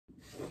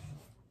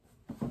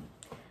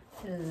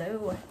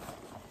Hello,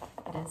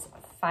 it is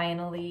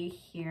finally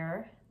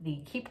here, the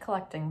Keep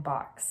Collecting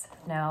box.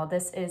 Now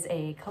this is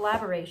a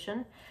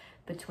collaboration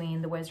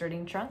between the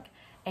Wizarding Trunk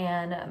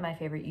and my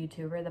favorite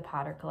YouTuber, the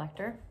Potter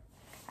Collector.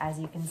 As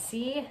you can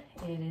see,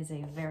 it is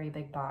a very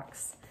big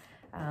box.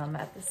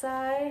 At the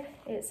side,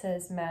 it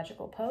says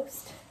Magical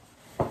Post,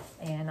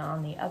 and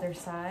on the other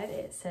side,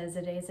 it says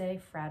it is a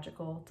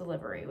Fragical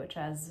Delivery, which,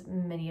 as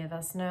many of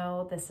us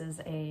know, this is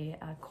a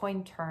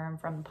coined term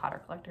from the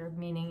Potter Collector,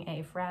 meaning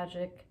a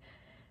fragile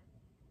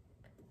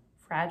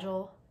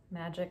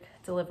magic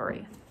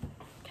delivery.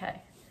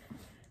 Okay,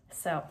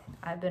 so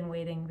I've been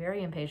waiting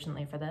very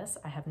impatiently for this.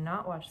 I have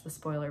not watched the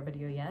spoiler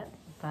video yet,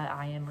 but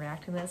I am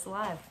reacting to this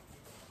live.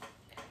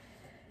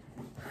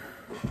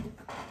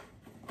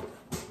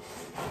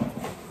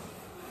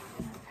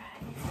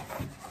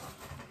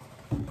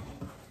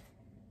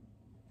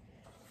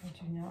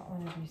 Not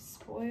want to be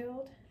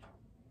spoiled.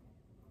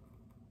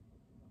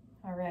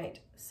 All right,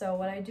 so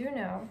what I do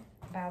know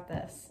about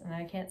this, and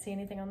I can't see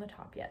anything on the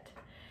top yet,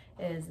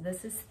 is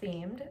this is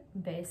themed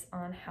based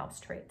on house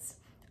traits.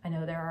 I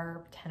know there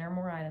are 10 or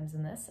more items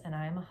in this, and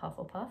I am a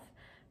Hufflepuff,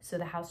 so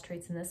the house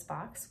traits in this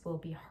box will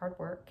be hard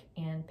work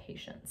and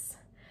patience.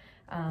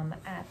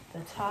 At the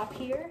top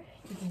here,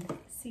 you can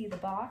see the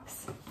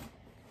box.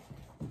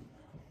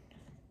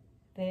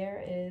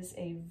 There is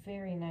a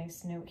very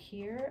nice note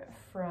here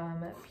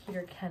from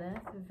Peter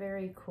Kenneth.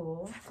 Very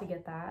cool to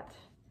get that.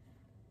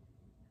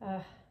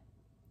 I'm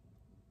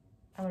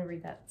going to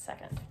read that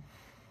second.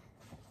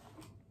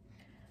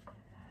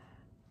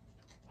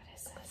 What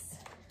is this?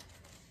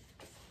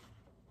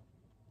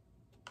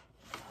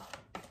 Oh,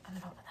 I'm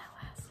going to open that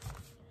last.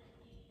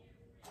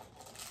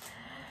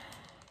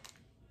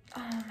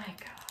 Oh my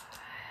God.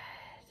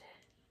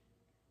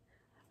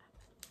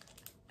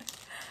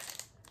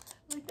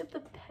 Look at the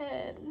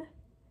pen.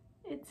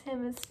 It's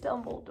him as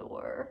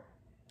Dumbledore.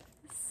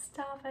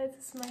 Stop it,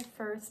 this is my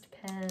first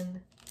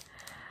pen.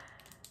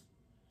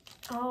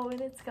 Oh, and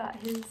it's got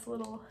his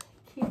little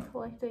Keep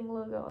Collecting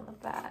logo on the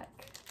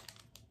back.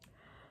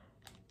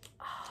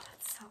 Oh,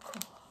 that's so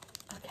cool.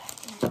 Okay,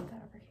 let me put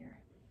that over here.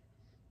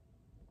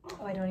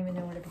 Oh, I don't even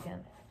know where to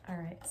begin. All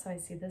right, so I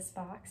see this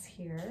box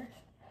here.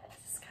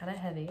 This is kind of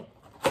heavy.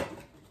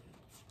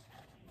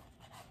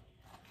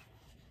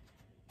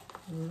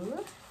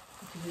 Ooh.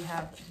 Do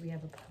we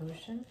have a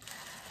potion?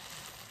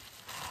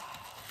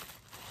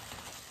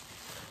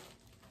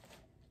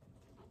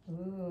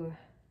 Ooh.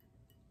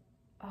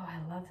 Oh, I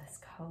love this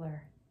color.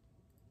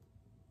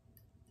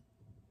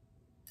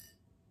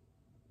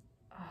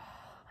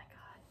 Oh my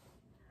God.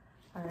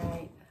 All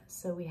right,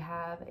 so we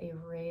have a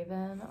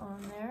raven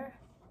on there.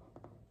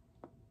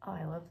 Oh,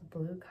 I love the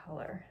blue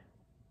color.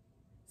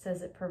 It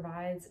says it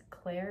provides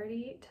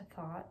clarity to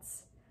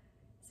thoughts.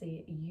 It's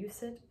a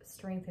use it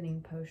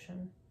strengthening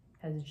potion.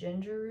 Has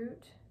ginger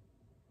root,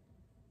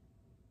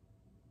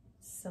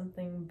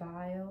 something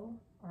bile,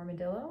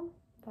 armadillo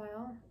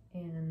bile,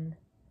 and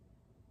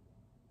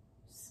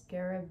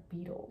scarab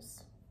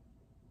beetles.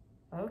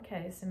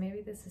 Okay, so maybe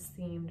this is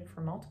themed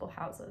for multiple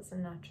houses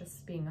and not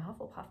just being a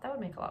Hufflepuff. That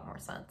would make a lot more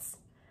sense.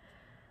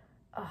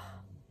 Oh,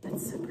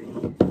 that's so pretty.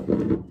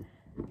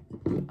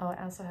 Oh, it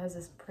also has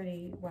this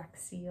pretty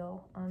wax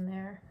seal on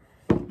there.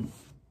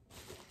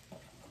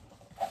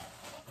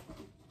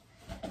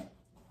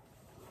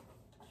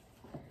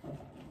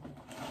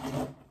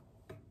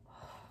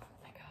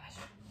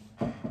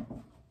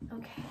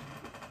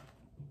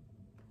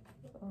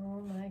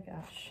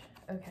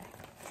 Okay,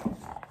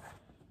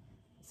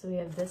 so we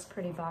have this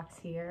pretty box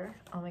here.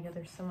 Oh my God,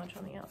 there's so much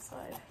on the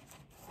outside.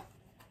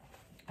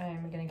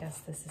 I'm gonna guess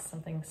this is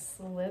something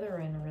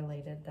Slytherin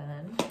related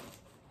then.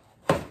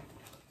 It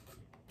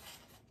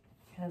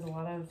has a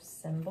lot of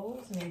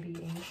symbols, maybe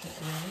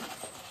ancient runes.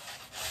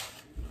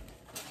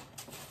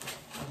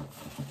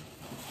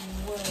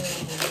 Whoa.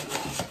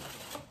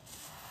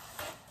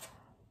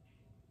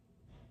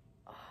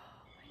 Oh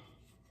my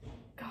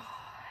God.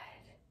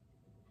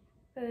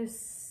 That is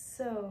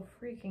so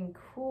freaking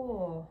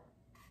cool.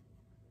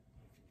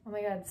 Oh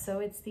my God, so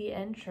it's the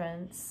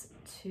entrance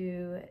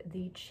to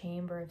the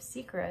Chamber of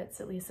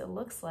Secrets, at least it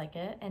looks like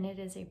it, and it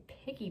is a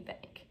piggy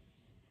bank.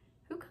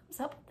 Who comes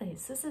up with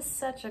this? This is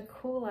such a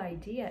cool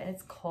idea, and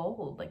it's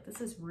cold. Like,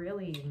 this is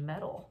really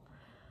metal.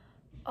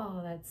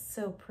 Oh, that's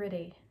so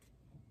pretty.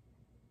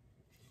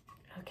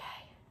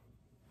 Okay.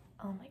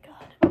 Oh my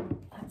God,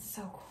 that's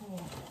so cool.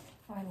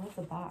 Oh, I love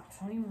the box.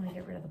 I don't even want to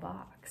get rid of the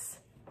box.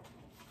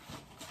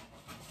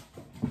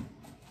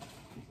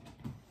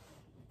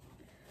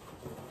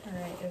 All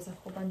right, there's a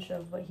whole bunch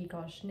of what he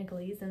calls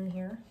schnigglies in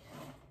here.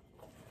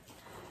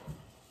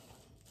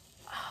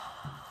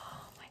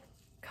 Oh my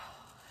God.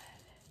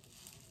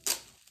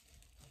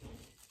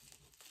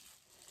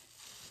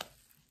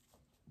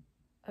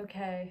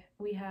 Okay,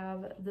 we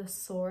have the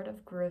Sword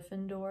of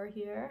Gryffindor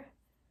here.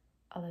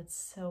 Oh, that's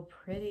so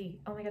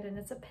pretty. Oh my God, and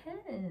it's a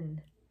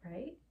pen,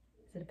 right?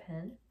 Is it a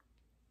pen?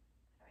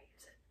 How do I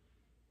use it?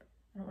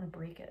 I don't want to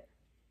break it.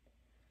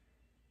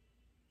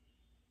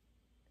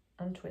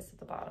 Untwist at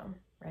the bottom,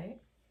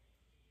 right?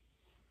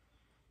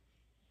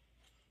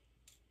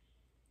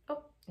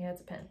 Yeah,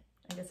 it's a pen.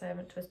 I guess I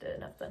haven't twisted it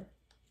enough then.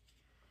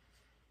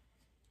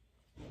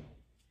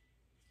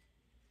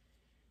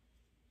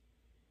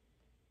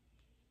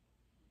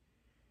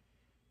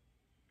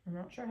 I'm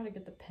not sure how to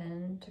get the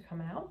pen to come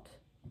out,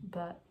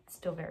 but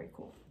still very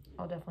cool.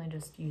 I'll definitely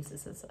just use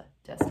this as a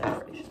test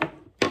decoration.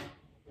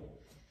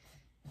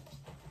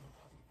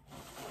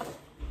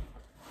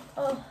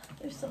 Oh,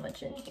 there's so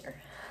much in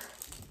here.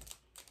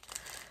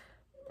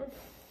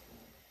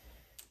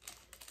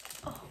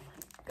 Oh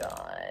my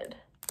god.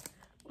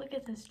 Look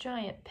at this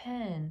giant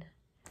pen.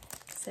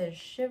 It says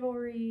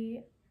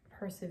Chivalry,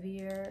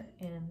 Persevere,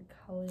 and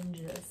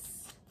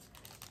Collingus.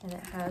 And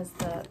it has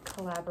the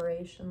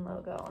collaboration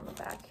logo on the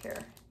back here.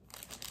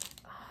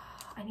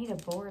 Oh, I need a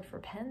board for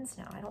pens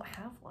now. I don't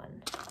have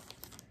one.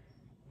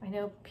 I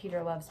know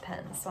Peter loves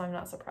pens, so I'm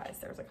not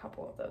surprised there's a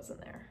couple of those in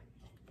there.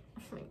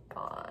 Oh my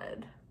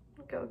god.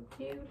 Look how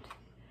cute.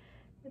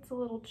 It's a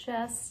little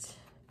chest.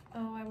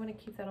 Oh, I want to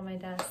keep that on my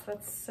desk.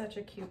 That's such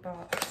a cute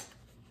box.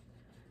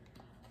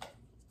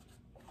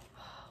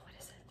 Oh, what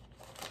is it?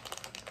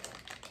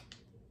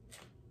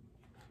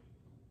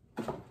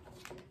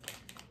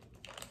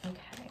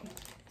 Okay,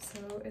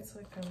 so it's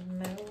like a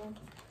metal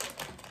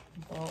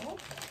ball.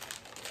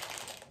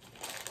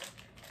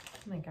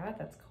 Oh my god,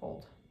 that's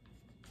cold.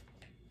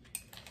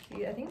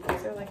 I think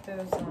those are like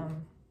those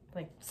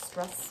like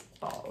stress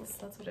balls.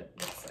 That's what it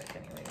looks like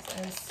anyways.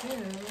 I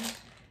assume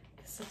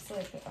this looks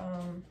like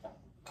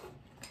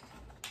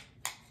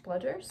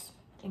bludgers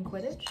in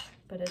Quidditch,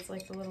 but it's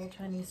like the little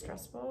Chinese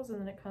stress balls,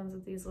 and then it comes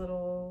with these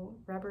little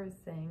rubber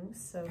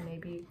things, so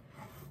maybe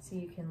so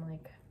you can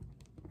like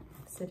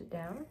sit it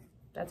down.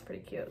 That's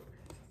pretty cute.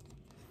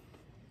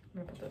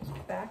 I'm gonna put those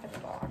back in the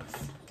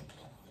box.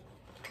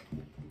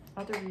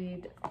 I'll have to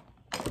read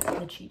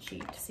the cheat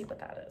sheet to see what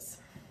that is.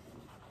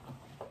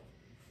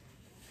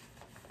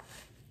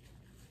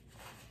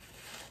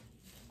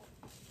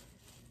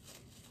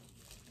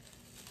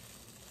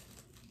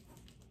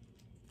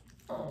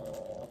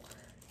 Oh,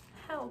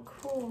 how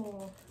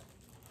cool.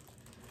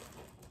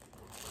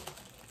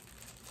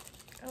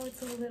 Oh,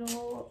 it's a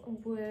little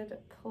wood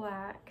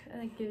plaque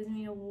that gives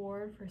me an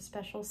award for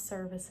special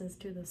services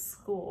to the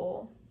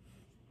school.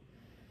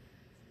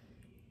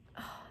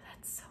 Oh,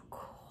 that's so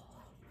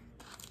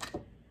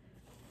cool.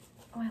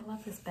 Oh, I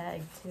love this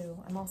bag too.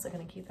 I'm also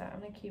gonna keep that. I'm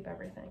gonna keep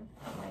everything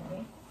behind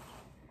me.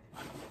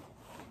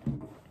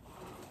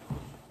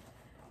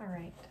 All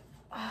right.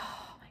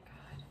 Oh my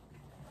God.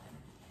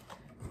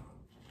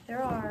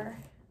 There are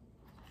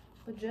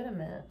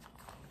legitimate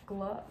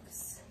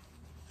gloves.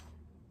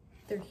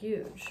 They're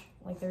huge,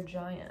 like they're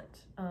giant.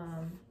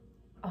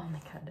 Oh my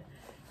God,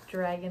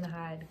 dragon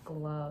hide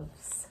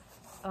gloves.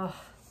 Oh,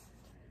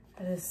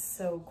 that is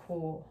so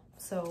cool.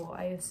 So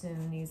I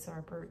assume these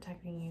are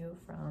protecting you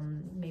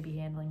from maybe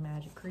handling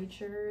magic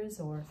creatures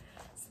or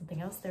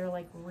something else. They're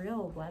like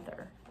real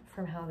leather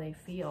from how they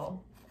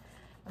feel.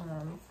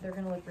 They're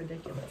gonna look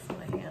ridiculous in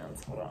my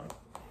hands. Hold on.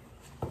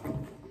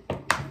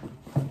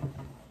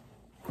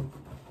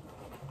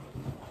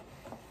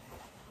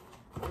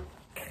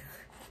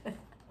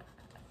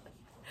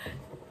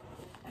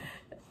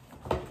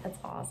 That's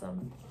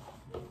awesome.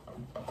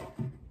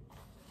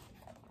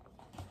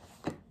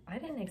 I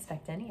didn't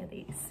expect any of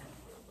these.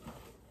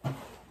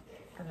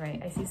 All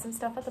right, I see some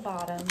stuff at the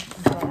bottom,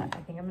 but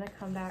I think I'm gonna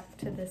come back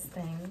to this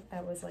thing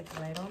that was like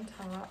right on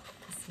top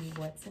to see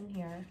what's in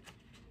here.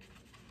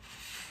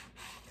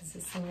 Because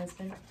this thing has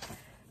been,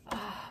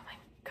 oh my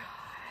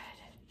God.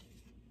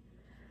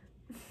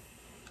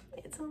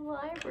 It's a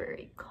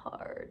library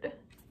card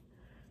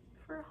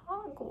for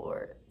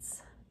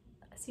Hogwarts.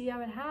 See, I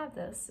would have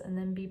this and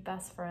then be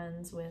best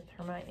friends with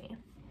Hermione.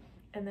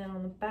 And then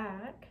on the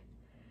back,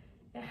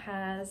 it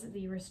has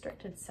the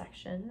restricted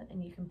section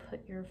and you can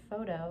put your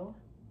photo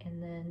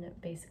and then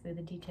basically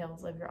the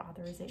details of your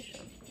authorization,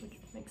 which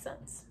makes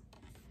sense.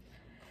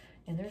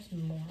 And there's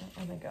more,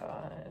 oh my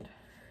God.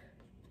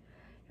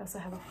 You also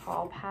have a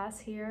hall pass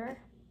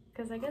here,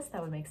 because I guess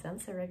that would make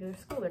sense. At regular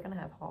school, they're gonna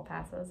have hall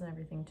passes and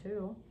everything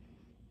too.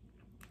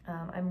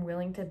 I'm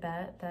willing to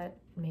bet that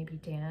maybe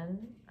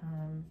Dan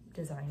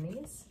designed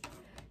these,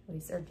 at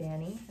least, or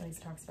Danny, at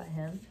least talks about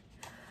him.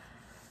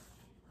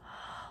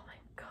 Oh my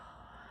God,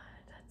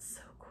 that's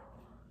so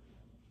cool.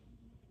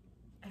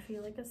 I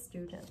feel like a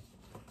student.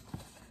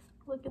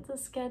 Look at the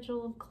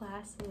schedule of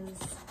classes.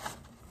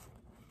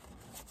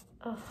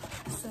 Oh,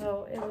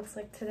 so it looks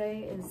like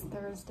today is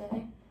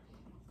Thursday.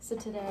 So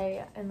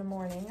today in the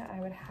morning,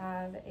 I would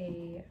have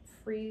a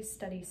free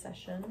study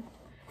session.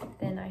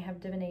 Then I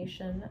have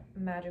divination,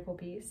 magical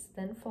beasts,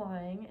 then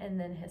flying, and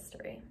then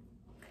history.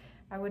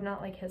 I would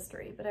not like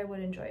history, but I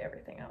would enjoy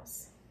everything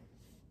else.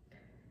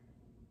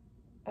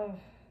 Oh,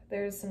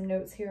 there's some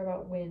notes here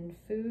about when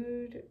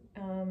food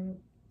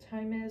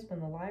time is,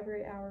 when the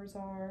library hours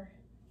are.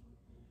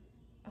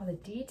 Oh, the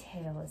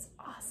detail is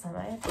awesome.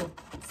 I have to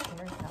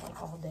stare at that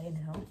like all day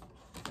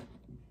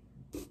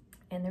now.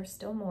 And there's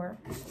still more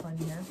on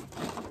here.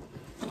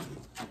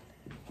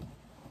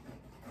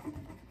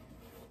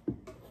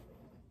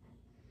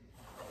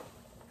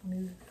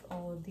 Move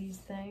all of these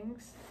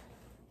things.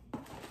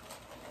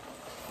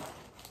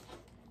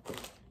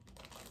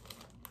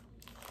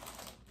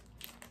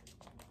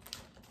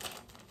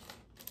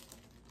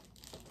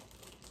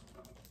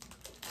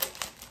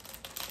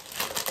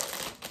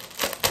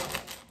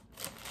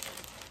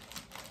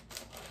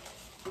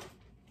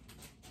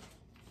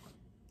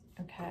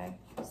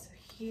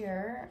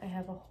 here I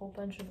have a whole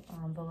bunch of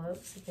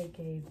envelopes that they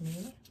gave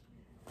me.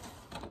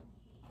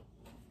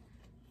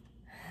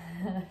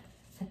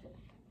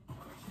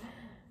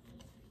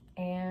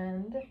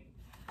 And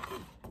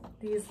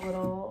these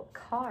little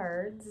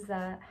cards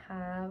that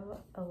have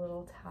a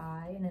little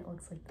tie, and it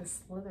looks like the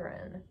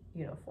Slytherin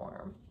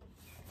uniform.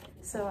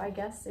 So I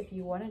guess if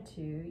you wanted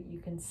to, you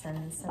can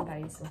send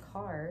somebody some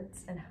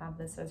cards and have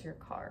this as your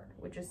card,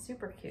 which is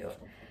super cute.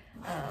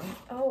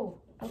 Oh,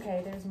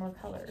 okay, there's more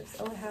colors.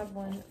 Oh, I have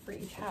one for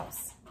each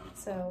house.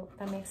 So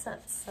that makes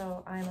sense.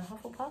 So I'm a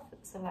Hufflepuff,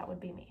 so that would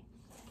be me.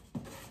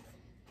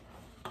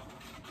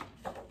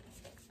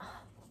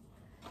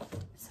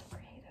 So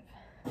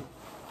creative.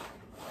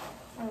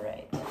 All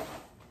right,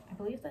 I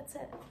believe that's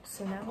it.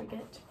 So now we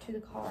get to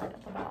the card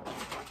at the bottom.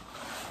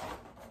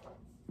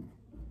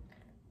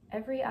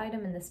 Every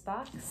item in this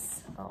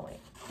box, oh wait,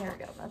 there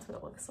we go, that's what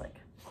it looks like.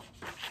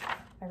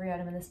 Every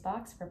item in this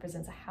box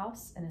represents a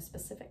house and a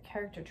specific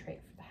character trait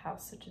for the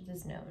house such as it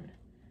is known.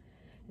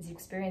 As you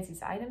experience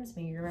these items,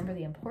 may you remember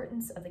the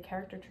importance of the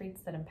character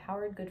traits that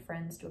empowered good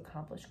friends to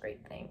accomplish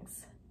great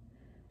things.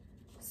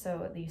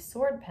 So the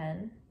sword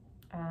pen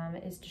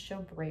is to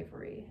show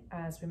bravery.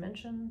 As we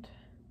mentioned,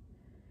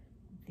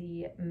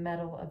 the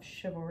Medal of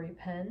Chivalry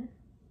pen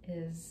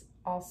is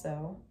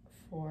also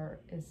for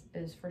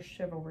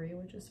chivalry,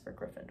 which is for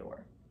Gryffindor.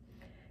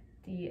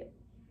 The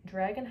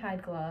dragon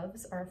hide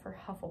gloves are for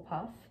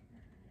Hufflepuff,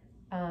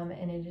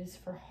 and it is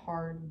for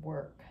hard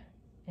work,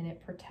 and it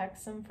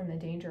protects them from the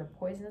danger of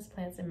poisonous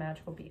plants and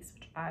magical beasts,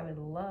 which I would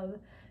love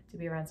to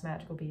be around some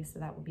magical beasts, so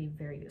that would be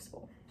very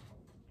useful.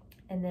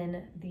 And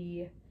then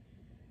the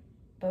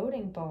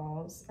boating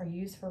balls are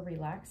used for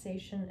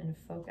relaxation and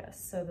focus.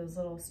 So those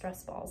little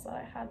stress balls that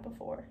I had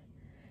before.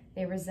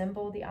 They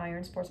resemble the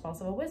iron sports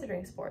balls of a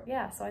wizarding sport.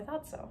 Yeah, so I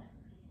thought so.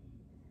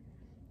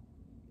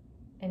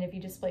 And if you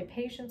display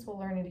patience while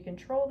learning to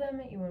control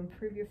them, you will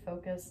improve your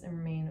focus and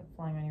remain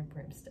flying on your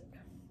broomstick.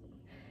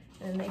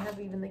 And then they have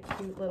even the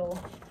cute little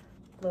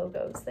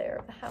logos there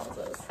of the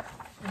houses.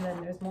 And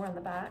then there's more on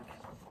the back.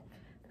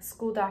 The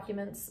school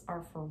documents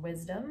are for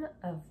wisdom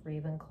of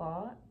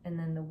Ravenclaw. And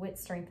then the wit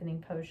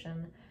strengthening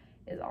potion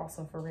is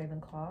also for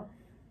Ravenclaw.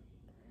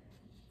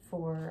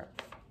 For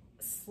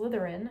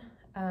Slytherin,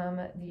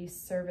 the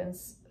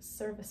Servant's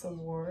Service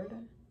Award,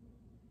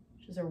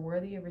 which is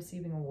worthy of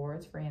receiving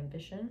awards for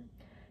ambition.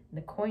 And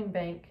the Coin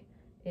Bank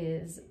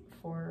is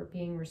for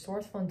being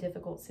resourceful in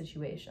difficult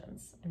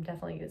situations. I'm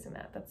definitely using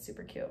that. That's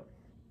super cute.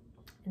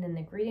 And then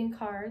the greeting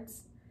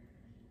cards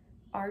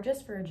are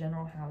just for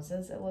general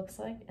houses, it looks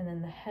like. And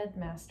then the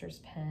Headmaster's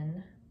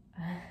pen,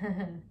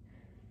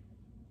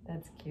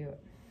 that's cute,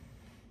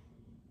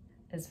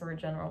 is for a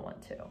general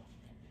one too.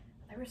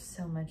 There was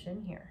so much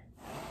in here.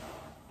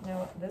 You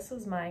know, this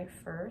was my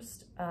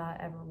first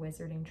ever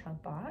Wizarding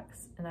Trunk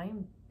box, and I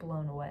am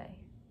blown away.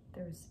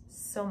 There's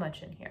so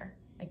much in here.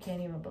 I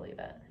can't even believe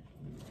it.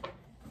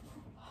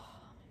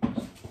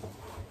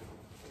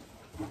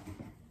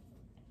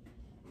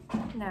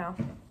 Now,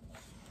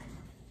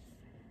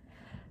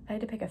 I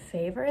had to pick a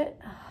favorite.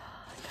 Oh,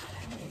 God,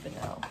 I don't even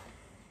know.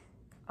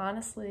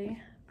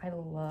 Honestly, I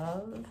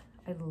love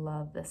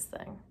this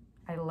thing.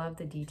 I love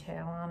the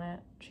detail on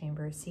it.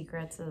 Chamber of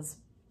Secrets is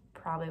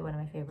probably one of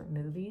my favorite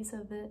movies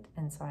of it,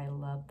 and so I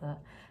love the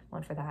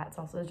one for that. It's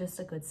also just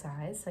a good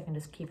size, so I can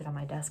just keep it on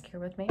my desk here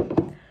with me.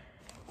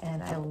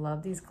 And I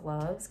love these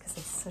gloves because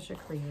it's such a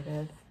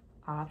creative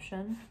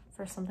option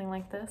for something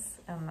like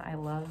this. And I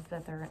love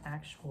that they're an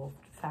actual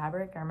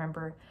fabric. I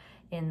remember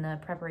in the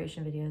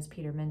preparation videos,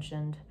 Peter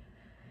mentioned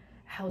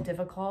how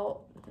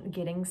difficult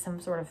getting some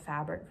sort of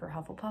fabric for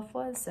Hufflepuff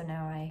was, so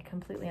now I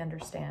completely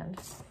understand,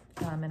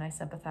 and I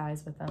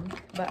sympathize with them.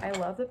 But I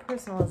love the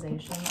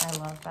personalization. I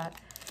love that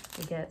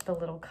we get the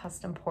little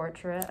custom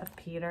portrait of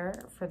Peter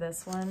for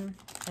this one,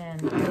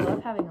 and I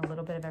love having a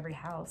little bit of every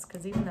house,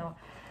 because even though,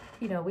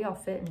 you know, we all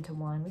fit into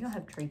one, we all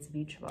have traits of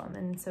each of them,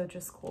 and so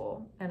just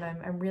cool. And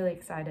I'm really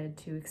excited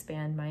to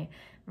expand my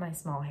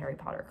small Harry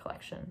Potter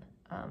collection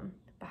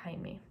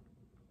behind me.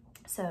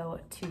 So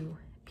to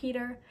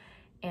Peter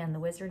and the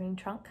Wizarding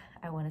Trunk,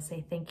 I want to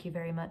say thank you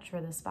very much for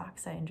this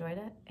box. I enjoyed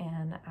it,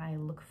 and I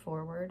look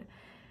forward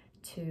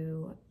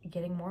to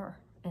getting more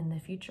in the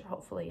future,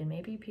 hopefully. And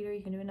maybe, Peter,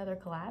 you can do another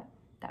collab.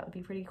 That would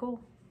be pretty cool.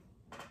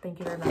 Thank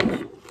you very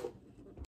much.